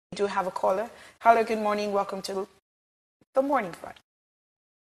do have a caller. Hello, good morning. Welcome to the Morning Flight.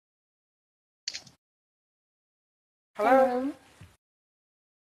 Hello.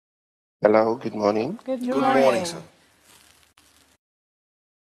 Hello, good morning. Good morning, sir.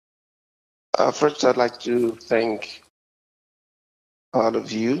 First, I'd like to thank all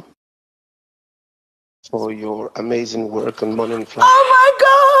of you for your amazing work on Morning Flight. Oh my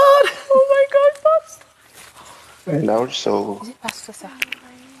God! Oh my God, Pastor. And also Is it Pastor, sir?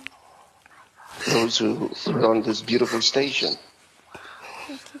 those who run this beautiful station.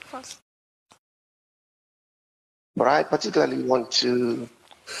 Thank you, Pastor. But I particularly want to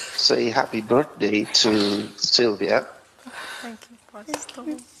say happy birthday to Sylvia. Thank you,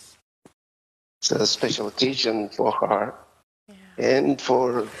 Pastor. It's a special occasion for her and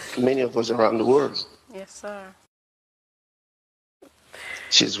for many of us around the world. Yes, sir.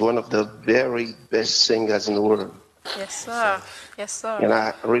 She's one of the very best singers in the world. Yes, sir. Yes, sir. And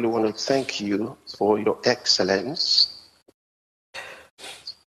I really want to thank you for your excellence,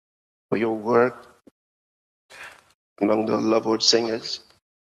 for your work among the LOVEWORLD singers,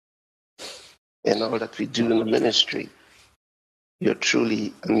 and all that we do in the ministry. You're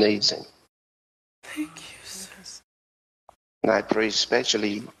truly amazing. Thank you, sir. And I pray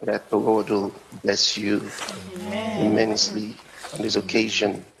especially that the Lord will bless you immensely on this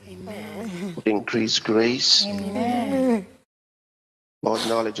occasion. Amen. With increased grace, Amen. more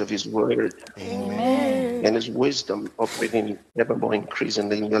knowledge of His word, Amen. and His wisdom operating ever more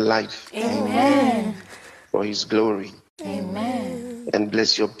increasingly in your life. Amen. For His glory. Amen. And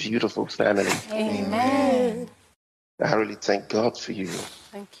bless your beautiful family. Amen. I really thank God for you.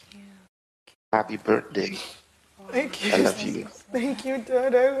 Thank you. Happy birthday. Thank you. I love you. Thank you,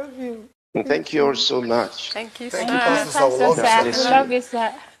 Dad. I love you. And thank you all so much. Thank you, Thank sir. you, Pastor, sir. We love you, God bless sir. you. Love you,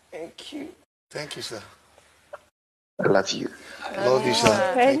 sir. Thank you. Thank you, sir. I love you. Love you,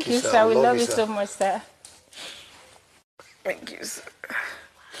 sir. Thank you, sir. We love you so much, sir. Thank you, sir.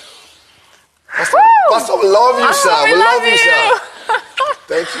 Pastor, we love you, sir. We love you, sir.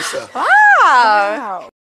 Thank you, sir. Wow.